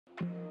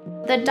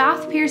The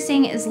Daith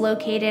piercing is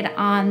located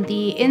on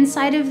the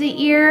inside of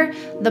the ear.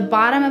 The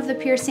bottom of the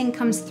piercing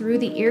comes through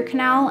the ear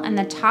canal, and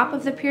the top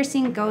of the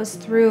piercing goes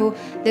through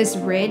this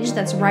ridge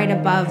that's right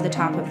above the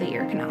top of the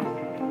ear canal.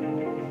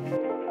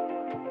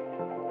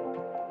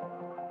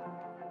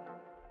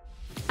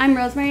 I'm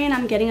Rosmery and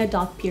I'm getting a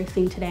Daith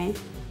piercing today.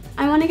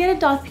 I want to get a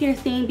Daith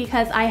piercing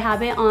because I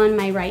have it on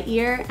my right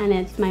ear and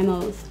it's my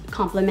most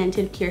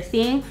complimented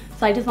piercing.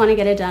 So I just want to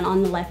get it done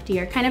on the left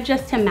ear, kind of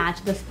just to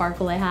match the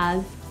sparkle it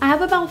has. I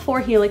have about 4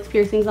 helix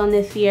piercings on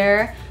this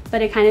ear,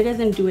 but it kind of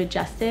doesn't do it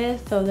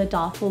justice, so the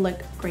Daith will look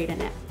great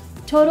in it.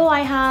 Total,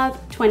 I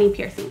have 20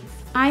 piercings.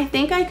 I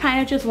think I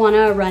kind of just want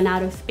to run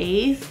out of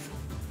space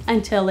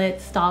until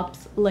it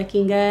stops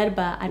looking good,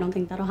 but I don't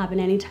think that'll happen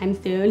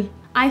anytime soon.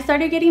 I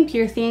started getting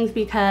piercings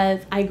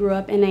because I grew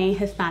up in a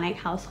Hispanic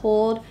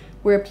household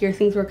where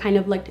piercings were kind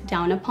of looked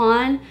down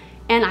upon,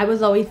 and I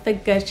was always the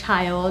good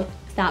child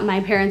that my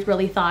parents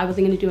really thought I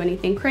wasn't going to do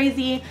anything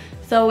crazy.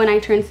 So when I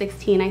turned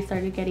 16, I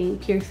started getting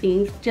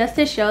piercings just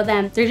to show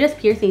them they're just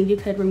piercings. You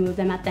could remove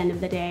them at the end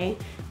of the day,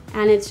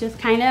 and it's just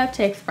kind of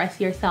to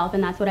express yourself,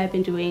 and that's what I've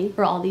been doing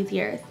for all these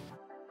years.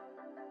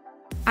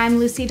 I'm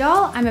Luci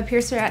Doll. I'm a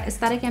piercer at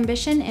Aesthetic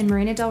Ambition in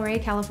Marina del Rey,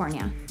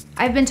 California.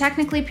 I've been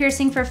technically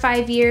piercing for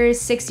 5 years,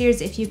 6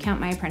 years if you count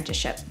my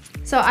apprenticeship.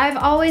 So I've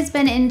always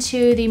been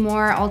into the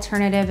more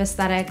alternative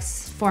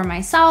aesthetics for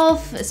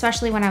myself,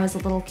 especially when I was a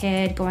little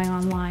kid, going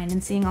online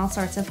and seeing all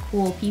sorts of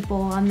cool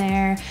people on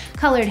there,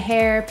 colored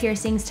hair,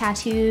 piercings,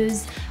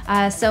 tattoos.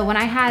 So when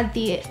I had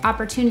the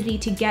opportunity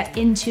to get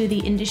into the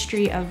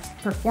industry of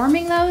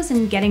performing those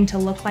and getting to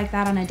look like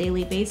that on a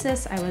daily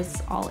basis, I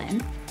was all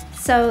in.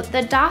 So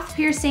the Daith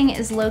piercing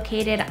is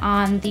located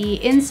on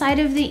the inside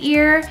of the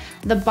ear.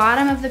 The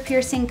bottom of the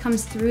piercing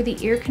comes through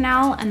the ear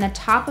canal, and the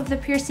top of the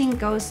piercing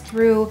goes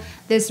through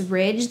this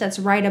ridge that's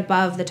right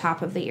above the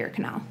top of the ear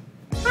canal.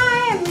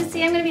 Hi, I'm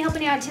Luci. I'm gonna be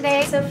helping you out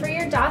today. So for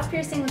your Daith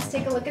piercing, let's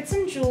take a look at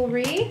some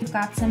jewelry. We've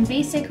got some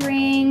basic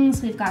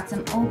rings, we've got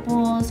some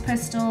opals,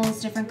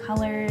 crystals, different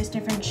colors,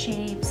 different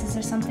shapes. Is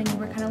there something you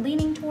were kind of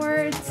leaning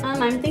towards?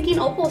 I'm thinking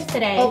opals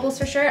today. Opals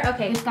for sure?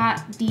 Okay, we've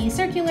got the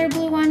circular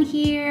blue one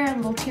here, a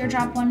little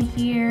teardrop one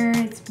here.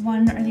 It's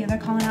one or the other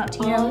calling out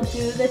to you. I'll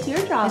do the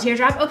teardrop. The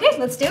teardrop? Okay,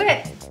 let's do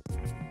it.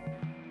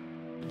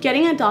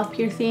 Getting a Daith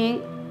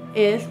piercing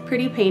is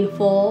pretty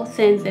painful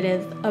since it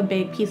is a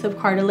big piece of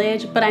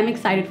cartilage, but I'm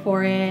excited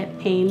for it.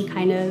 Pain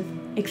kind of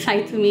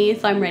excites me,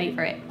 so I'm ready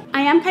for it. I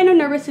am kind of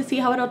nervous to see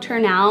how it'll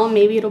turn out.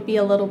 Maybe it'll be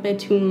a little bit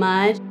too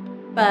much,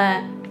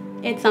 but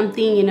it's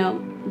something, you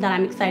know, that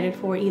I'm excited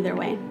for either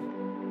way.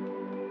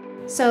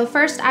 So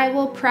first I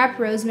will prep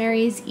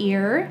Rosemary's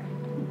ear.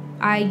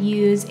 I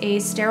use a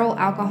sterile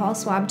alcohol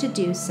swab to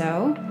do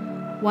so.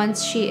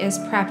 Once she is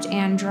prepped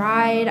and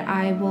dried,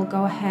 I will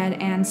go ahead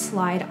and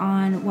slide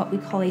on what we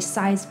call a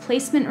size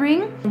placement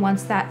ring.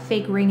 Once that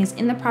fake ring is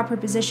in the proper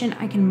position,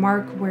 I can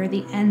mark where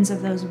the ends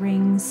of those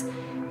rings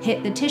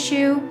hit the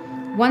tissue.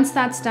 Once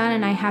that's done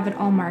and I have it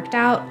all marked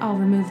out, I'll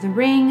remove the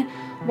ring,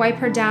 wipe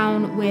her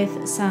down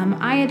with some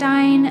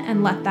iodine,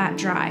 and let that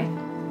dry.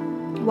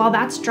 While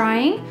that's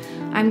drying,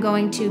 I'm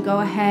going to go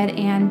ahead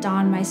and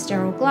don my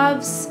sterile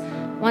gloves.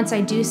 Once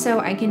I do so,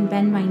 I can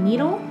bend my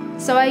needle.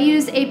 So I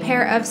use a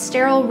pair of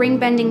sterile ring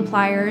bending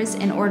pliers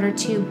in order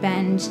to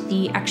bend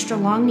the extra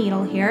long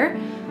needle here.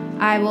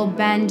 I will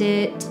bend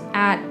it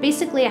at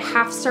basically a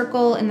half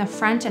circle in the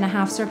front and a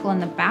half circle in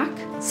the back.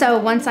 So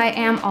once I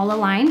am all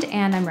aligned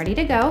and I'm ready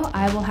to go,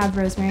 I will have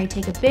Rosmery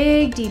take a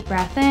big deep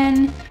breath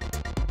in.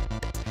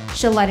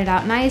 She'll let it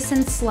out nice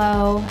and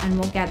slow, and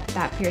we'll get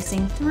that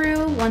piercing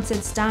through. Once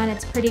it's done,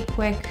 it's pretty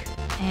quick,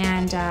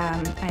 and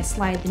I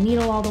slide the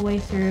needle all the way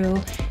through,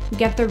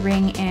 get the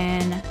ring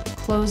in,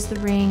 close the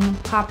ring,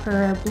 pop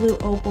her blue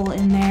opal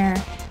in there,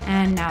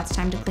 and now it's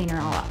time to clean her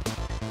all up.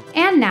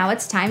 And now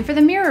it's time for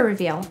the mirror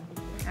reveal.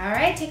 All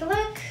right, take a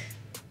look.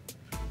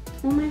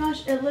 Oh my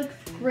gosh, it looks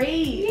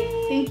great.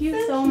 Yay, Thank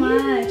you so cute.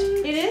 much.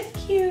 It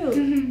is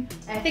cute.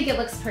 I think it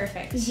looks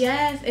perfect.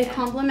 Yes, it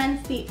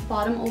complements the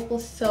bottom opal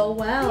so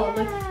well. Yeah, It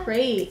looks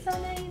great. So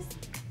nice.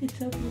 It's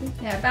so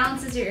beautiful. Yeah, it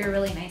balances your ear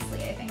really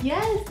nicely, I think.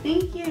 Yes,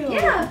 thank you.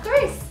 Yeah, of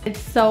course.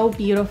 It's so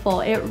beautiful.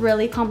 It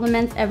really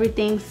complements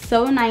everything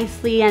so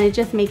nicely, and it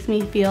just makes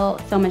me feel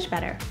so much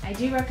better. I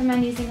do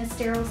recommend using a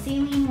sterile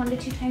saline 1 to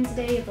 2 times a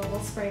day with a little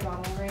spray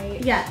bottle,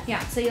 right? Yes. Yeah,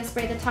 so you'll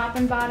spray the top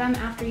and bottom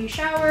after you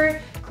shower,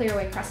 clear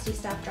away crusty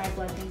stuff, dry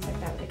blood, things like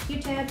that with a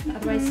Q-tip.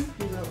 Otherwise,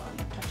 you will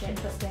touch it,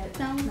 twist it.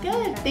 Sounds nothing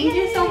good. like that. Thank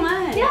you so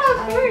much.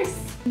 Yeah, of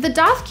course. The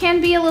Daith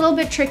can be a little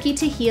bit tricky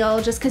to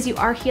heal just because you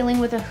are healing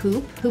with a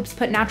hoop. Hoops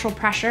put natural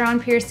pressure on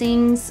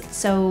piercings,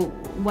 so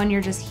when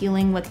you're just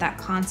healing with that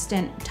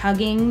constant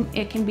tugging,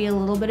 it can be a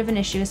little bit of an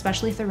issue,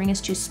 especially if the ring is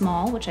too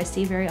small, which I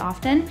see very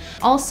often.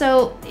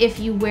 Also, if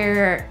you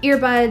wear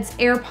earbuds,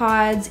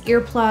 AirPods,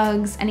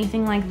 earplugs,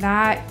 anything like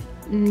that,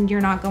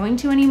 you're not going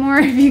to anymore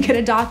if you get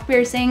a Daith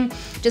piercing,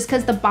 just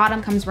because the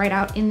bottom comes right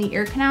out in the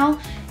ear canal,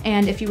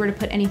 and if you were to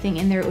put anything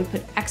in there, it would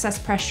put excess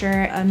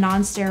pressure. A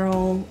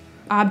non-sterile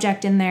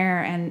object in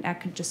there, and that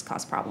could just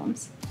cause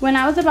problems. When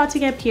I was about to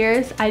get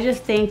pierced, I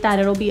just think that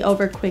it'll be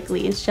over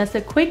quickly. It's just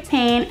a quick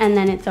pain and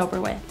then it's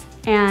over with.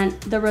 And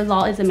the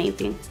result is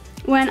amazing.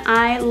 When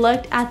I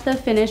looked at the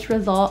finished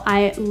result,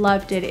 I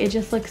loved it. It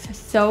just looks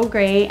so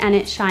great and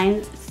it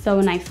shines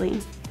so nicely.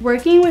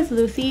 Working with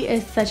Luci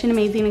is such an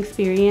amazing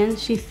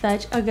experience. She's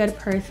such a good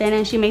person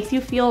and she makes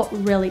you feel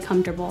really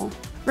comfortable.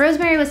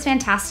 Rosmery was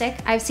fantastic.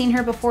 I've seen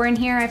her before in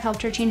here. I've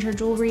helped her change her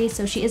jewelry,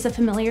 so she is a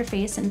familiar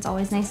face and it's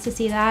always nice to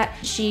see that.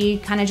 She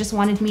kind of just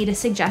wanted me to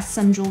suggest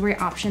some jewelry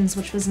options,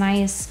 which was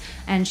nice,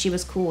 and she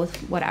was cool with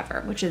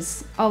whatever, which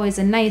is always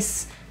a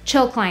nice,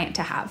 chill client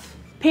to have.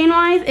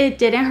 Pain-wise, it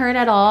didn't hurt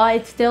at all.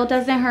 It still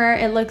doesn't hurt.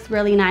 It looks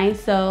really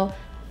nice, so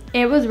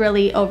it was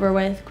really over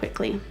with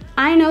quickly.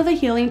 I know the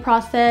healing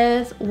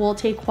process will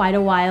take quite a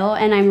while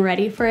and I'm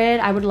ready for it.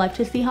 I would love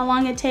to see how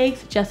long it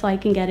takes just so I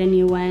can get a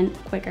new one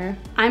quicker.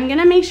 I'm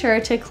gonna make sure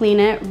to clean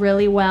it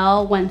really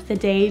well once a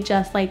day,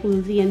 just like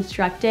Luci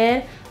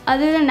instructed.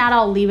 Other than that,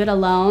 I'll leave it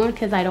alone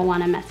because I don't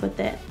want to mess with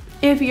it.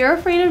 If you're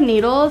afraid of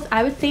needles,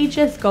 I would say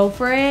just go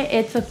for it.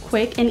 It's a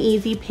quick and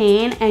easy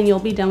pain and you'll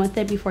be done with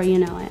it before you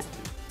know it.